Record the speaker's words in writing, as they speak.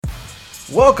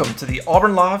Welcome to the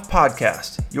Auburn Live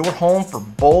Podcast, your home for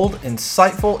bold,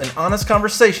 insightful, and honest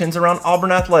conversations around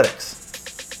Auburn athletics.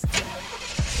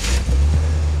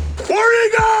 Where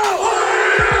you go?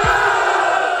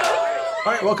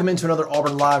 All right, welcome into another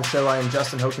Auburn Live show. I am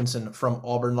Justin Hokanson from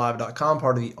AuburnLive.com,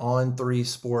 part of the On3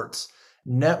 Sports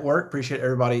Network. Appreciate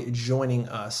everybody joining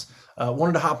us.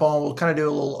 Wanted to hop on. We'll kind of do a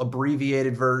little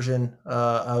abbreviated version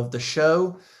of the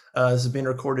show. This is being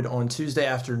recorded on Tuesday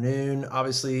afternoon.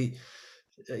 Obviously,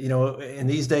 you know, in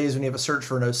these days when you have a search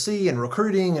for an OC and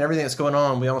recruiting and everything that's going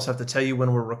on, we almost have to tell you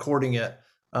when we're recording it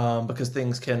because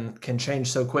things can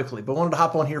change so quickly. But I wanted to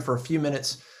hop on here for a few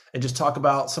minutes and just talk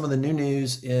about some of the new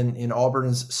news in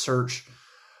Auburn's search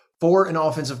for an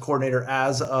offensive coordinator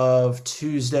as of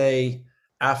Tuesday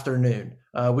afternoon.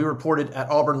 We reported at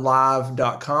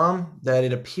AuburnLive.com that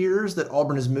it appears that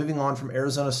Auburn is moving on from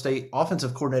Arizona State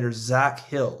offensive coordinator Zach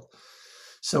Hill.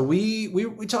 So we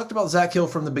talked about Zach Hill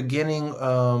from the beginning.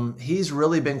 He's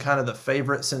really been kind of the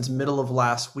favorite since middle of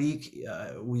last week.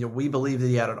 We believe that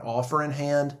he had an offer in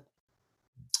hand.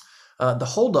 The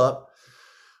holdup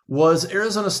was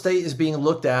Arizona State is being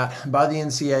looked at by the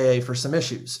NCAA for some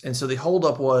issues. And so the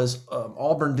holdup was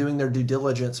Auburn doing their due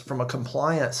diligence from a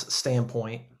compliance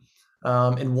standpoint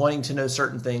and wanting to know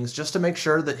certain things just to make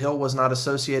sure that Hill was not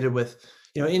associated with,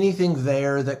 you know, anything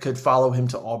there that could follow him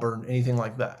to Auburn, anything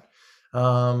like that.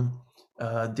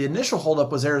 The initial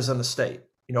holdup was Arizona State.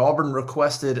 You know, Auburn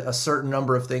requested a certain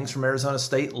number of things from Arizona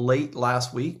State late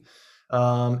last week,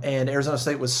 and Arizona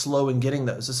State was slow in getting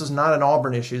those. This is not an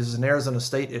Auburn issue. This is an Arizona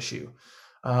State issue.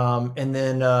 And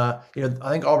then, you know, I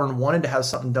think Auburn wanted to have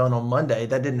something done on Monday.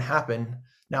 That didn't happen.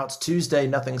 Now it's Tuesday.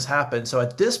 Nothing's happened. So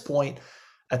at this point,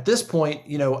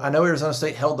 you know, I know Arizona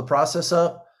State held the process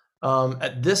up.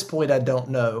 At this point, I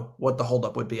don't know what the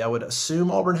holdup would be. I would assume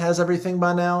Auburn has everything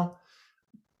by now,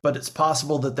 but it's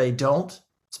possible that they don't.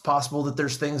 It's possible that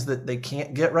there's things that they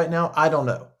can't get right now. I don't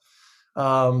know.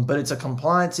 But it's a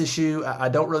compliance issue. I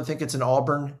don't really think it's an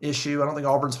Auburn issue. I don't think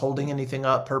Auburn's holding anything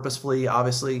up purposefully,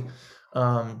 obviously,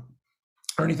 or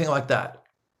anything like that.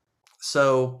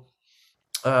 So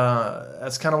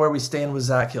that's kind of where we stand with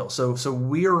Zach Hill. So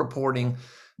we are reporting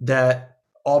that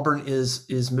Auburn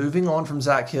is moving on from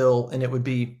Zach Hill, and it would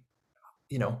be,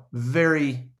 you know,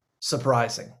 very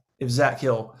surprising if Zach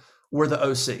Hill were the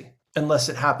OC, unless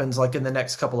it happens like in the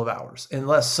next couple of hours,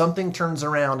 unless something turns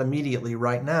around immediately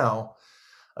right now,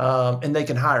 and they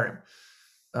can hire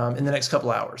him in the next couple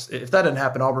of hours. If that doesn't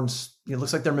happen, Auburn's, it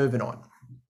looks like they're moving on.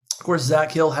 Of course,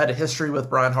 Zach Hill had a history with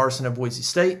Brian Harsin of Boise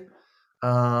State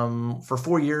for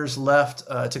 4 years, left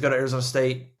to go to Arizona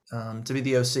State to be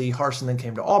the OC. Harsin then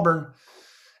came to Auburn.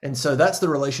 And so that's the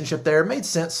relationship there. It made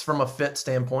sense from a fit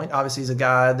standpoint. Obviously, he's a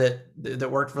guy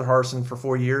that worked for Harsin for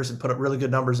 4 years and put up really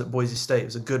good numbers at Boise State. It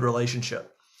was a good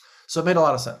relationship. So it made a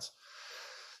lot of sense.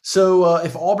 So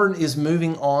if Auburn is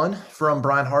moving on from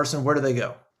Brian Harsin, where do they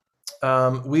go?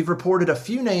 We've reported a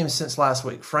few names since last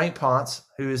week. Frank Ponce,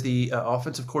 who is the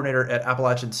offensive coordinator at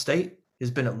Appalachian State, has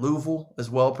been at Louisville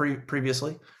as well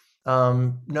previously.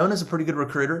 Known as a pretty good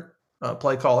recruiter,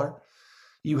 play caller.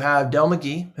 You have Del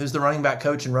McGee, who's the running back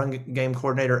coach and run game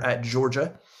coordinator at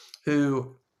Georgia,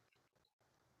 who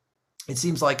it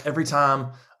seems like every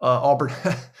time Auburn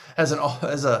has an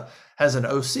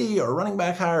OC or a running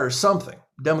back hire or something,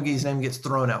 Del McGee's name gets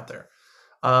thrown out there.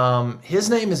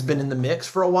 His name has been in the mix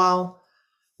for a while.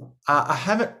 I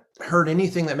haven't heard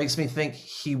anything that makes me think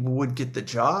he would get the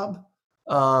job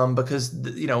because,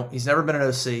 you know, he's never been an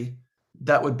OC.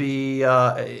 That would be,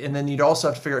 and then you'd also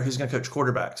have to figure out who's going to coach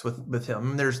quarterbacks with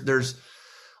him. There's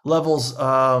levels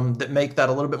that make that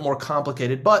a little bit more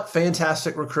complicated, but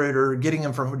fantastic recruiter. Getting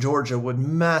him from Georgia would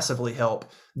massively help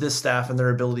this staff and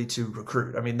their ability to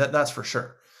recruit. I mean, that's for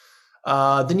sure.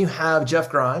 Then you have Jeff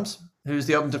Grimes, who's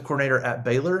the offensive coordinator at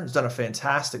Baylor. He's done a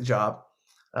fantastic job.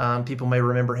 People may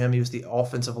remember him. He was the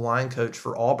offensive line coach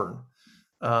for Auburn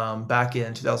back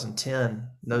in 2010,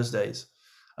 those days.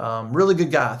 Really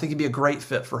good guy. I think he'd be a great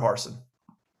fit for Harsin.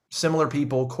 Similar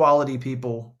people, quality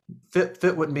people. Fit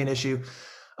wouldn't be an issue.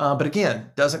 But again,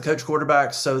 doesn't coach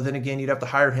quarterbacks. So then again, you'd have to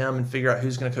hire him and figure out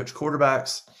who's going to coach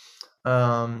quarterbacks.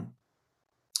 And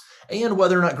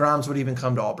whether or not Grimes would even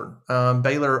come to Auburn.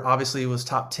 Baylor obviously was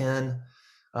top 10.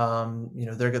 You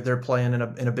know, they're playing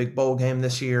in a big bowl game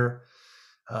this year.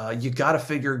 You got to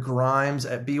figure Grimes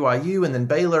at BYU and then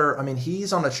Baylor. I mean,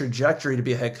 he's on a trajectory to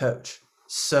be a head coach.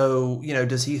 So, you know,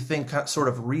 does he think sort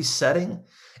of resetting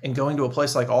and going to a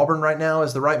place like Auburn right now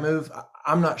is the right move?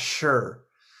 I'm not sure.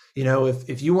 You know,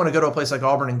 if you want to go to a place like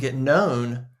Auburn and get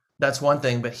known, that's one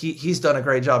thing, but he's done a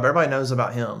great job. Everybody knows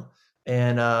about him.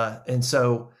 And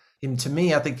so to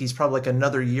me, I think he's probably like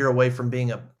another year away from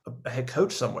being a head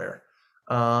coach somewhere.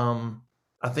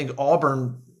 I think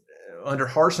Auburn under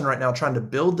Harsin right now trying to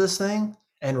build this thing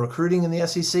and recruiting in the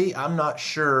SEC. I'm not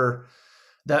sure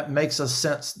that makes a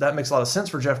sense. That makes a lot of sense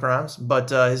for Jeff Grimes, but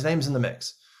his name's in the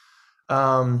mix.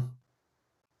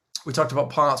 We talked about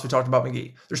Ponce. We talked about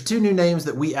McGee. There's two new names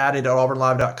that we added at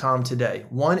auburnlive.com today.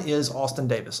 One is Austin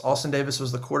Davis. Austin Davis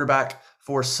was the quarterback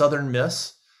for Southern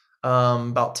Miss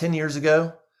about 10 years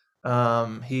ago.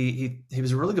 He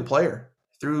was a really good player.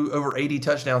 Threw over 80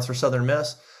 touchdowns for Southern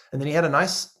Miss. And then he had a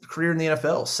nice career in the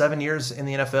NFL, 7 years in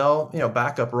the NFL,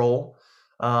 backup role.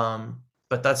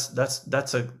 But that's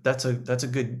a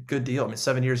good deal. I mean,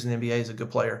 7 years in the NBA is a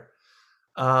good player.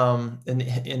 In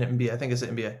NBA, I think it's the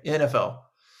NBA, NFL.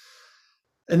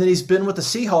 And then he's been with the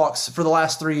Seahawks for the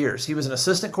last 3 years. He was an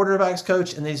assistant quarterbacks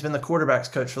coach, and then he's been the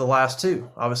quarterbacks coach for the last two,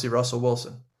 obviously Russell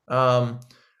Wilson.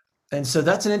 And so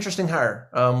that's an interesting hire.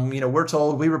 We're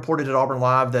told, we reported at Auburn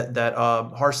Live that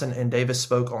Harsin and Davis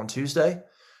spoke on Tuesday.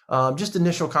 Just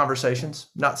initial conversations,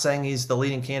 not saying he's the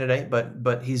leading candidate,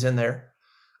 but he's in there.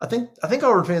 I think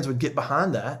Auburn fans would get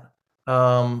behind that.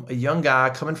 A young guy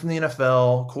coming from the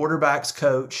NFL, quarterbacks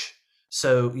coach.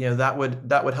 So, that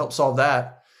would help solve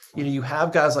that. You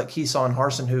have guys like Keesaw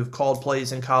Harsin who've called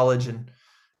plays in college and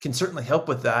can certainly help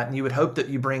with that. And you would hope that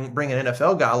you bring an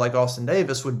NFL guy like Austin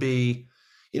Davis would be,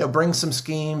 bring some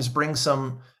schemes, bring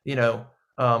some,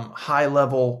 high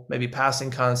level, maybe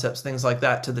passing concepts, things like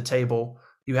that to the table.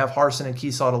 You have Harsin and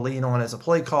Keesaw to lean on as a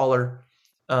play caller.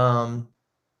 And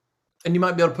you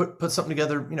might be able to put something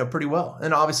together, pretty well.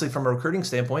 And obviously from a recruiting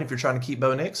standpoint, if you're trying to keep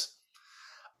Bo Nix,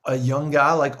 a young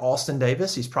guy like Austin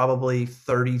Davis, he's probably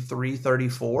 33,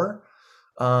 34.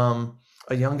 A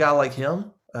young guy like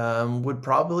him would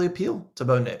probably appeal to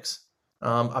Bo Nix.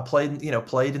 I played in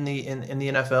the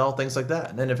NFL, things like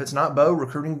that. And then if it's not Bo,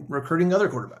 recruiting other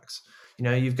quarterbacks.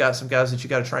 You've got some guys that you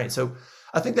got to train. So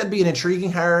I think that'd be an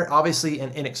intriguing hire, obviously an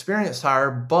inexperienced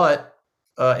hire, but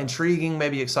intriguing,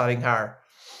 maybe exciting hire.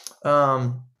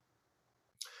 And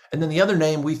then the other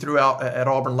name we threw out at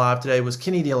Auburn Live today was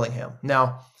Kenny Dillingham.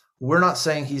 Now, we're not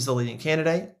saying he's the leading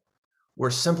candidate. We're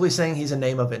simply saying he's a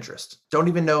name of interest. Don't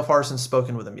even know if Harson's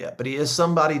spoken with him yet, but he is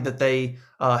somebody that they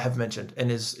have mentioned and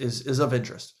is of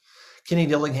interest. Kenny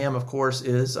Dillingham, of course,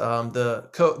 is the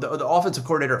offensive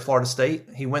coordinator at Florida State.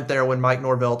 He went there when Mike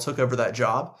Norvell took over that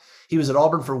job. He was at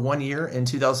Auburn for 1 year in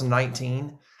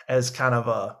 2019 as kind of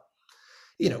a,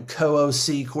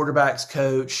 co-OC quarterbacks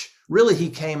coach. Really, he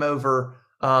came over,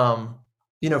 for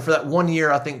that 1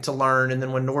 year, I think, to learn. And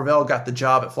then when Norvell got the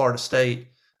job at Florida State,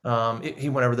 he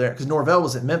went over there because Norvell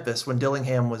was at Memphis when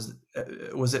Dillingham was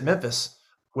at Memphis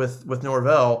with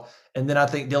Norvell. And then I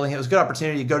think Dillingham, it was a good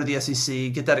opportunity to go to the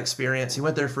SEC, get that experience. He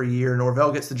went there for a year.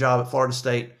 Norvell gets the job at Florida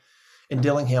State, and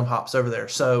Dillingham hops over there.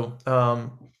 So,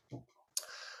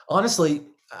 honestly,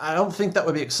 I don't think that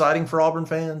would be exciting for Auburn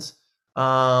fans.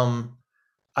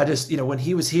 I just, when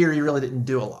he was here, he really didn't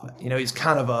do a lot. He was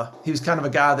kind of a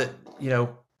guy that,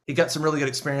 he got some really good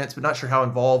experience, but not sure how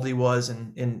involved he was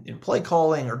in play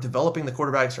calling or developing the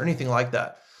quarterbacks or anything like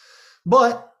that.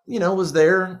 But, was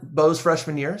there Bo's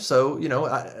freshman year. So,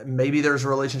 maybe there's a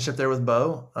relationship there with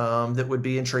Bo that would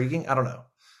be intriguing. I don't know.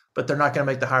 But they're not going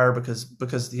to make the hire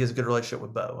because he has a good relationship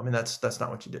with Bo. I mean, that's not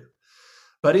what you do.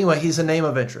 But anyway, he's a name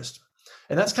of interest.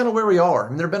 And that's kind of where we are. I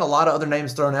mean, there have been a lot of other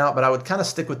names thrown out, but I would kind of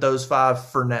stick with those five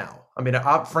for now. I mean,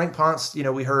 Frank Ponce,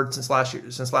 we heard since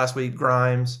last week,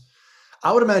 Grimes.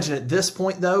 I would imagine at this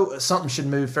point, though, something should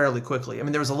move fairly quickly. I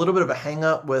mean, there was a little bit of a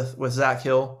hang-up with Zach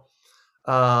Hill.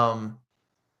 And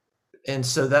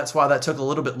so that's why that took a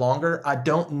little bit longer. I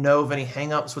don't know of any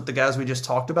hang-ups with the guys we just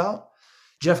talked about.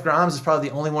 Jeff Grimes is probably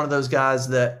the only one of those guys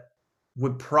that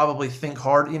would probably think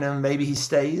hard, maybe he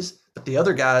stays. But the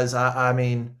other guys, I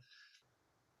mean,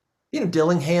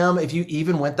 Dillingham, if you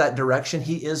even went that direction,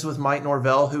 he is with Mike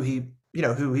Norvell, who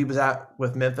he was at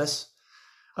with Memphis.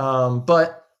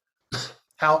 But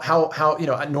how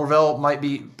Norvell might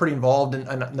be pretty involved in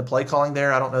the play calling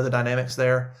there. I don't know the dynamics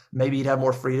there. Maybe he'd have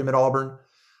more freedom at Auburn.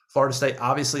 Florida State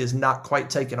obviously is not quite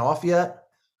taken off yet.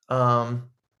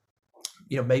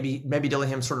 Maybe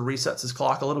Dillingham sort of resets his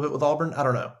clock a little bit with Auburn. I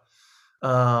don't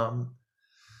know.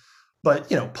 But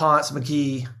Ponce,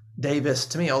 McGee, Davis,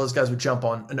 to me, all those guys would jump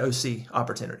on an OC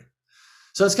opportunity.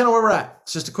 So that's kind of where we're at.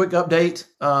 It's just a quick update.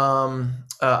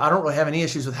 I don't really have any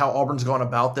issues with how Auburn's going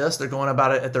about this. They're going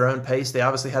about it at their own pace. They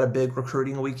obviously had a big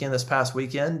recruiting weekend this past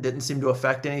weekend. Didn't seem to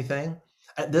affect anything.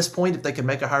 At this point, if they could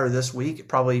make a hire this week,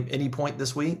 probably any point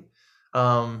this week,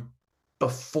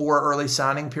 before early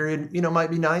signing period,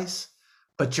 might be nice.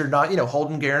 But you're not,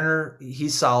 Holden Garner,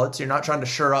 he's solid. So you're not trying to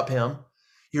shore up him.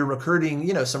 You're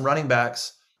recruiting, some running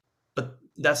backs, but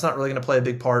that's not really going to play a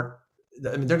big part.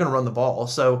 I mean, they're going to run the ball.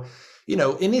 So,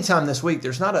 anytime this week,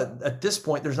 at this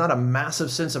point, there's not a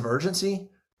massive sense of urgency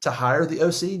to hire the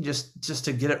OC just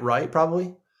to get it right,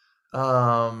 probably.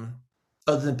 Other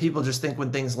than people just think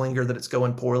when things linger that it's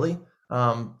going poorly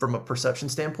from a perception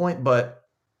standpoint. But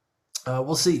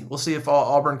we'll see. We'll see if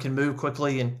Auburn can move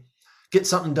quickly and get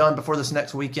something done before this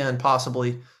next weekend,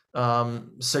 possibly,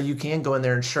 so you can go in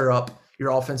there and shore up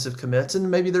your offensive commits. And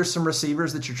maybe there's some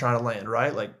receivers that you're trying to land,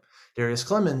 right? Like Darius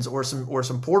Clemens or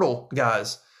some portal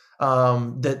guys.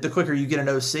 That the quicker you get an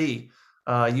OC,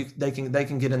 they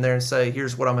can get in there and say,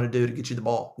 here's what I'm going to do to get you the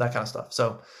ball, that kind of stuff.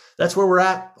 So that's where we're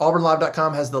at.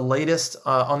 AuburnLive.com has the latest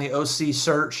on the OC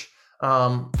search.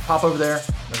 Pop over there,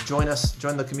 join us,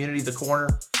 join the community, the corner,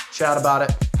 chat about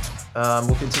it.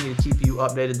 We'll continue to keep you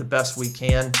updated the best we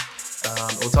can.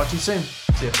 We'll talk to you soon.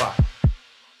 See you. Bye.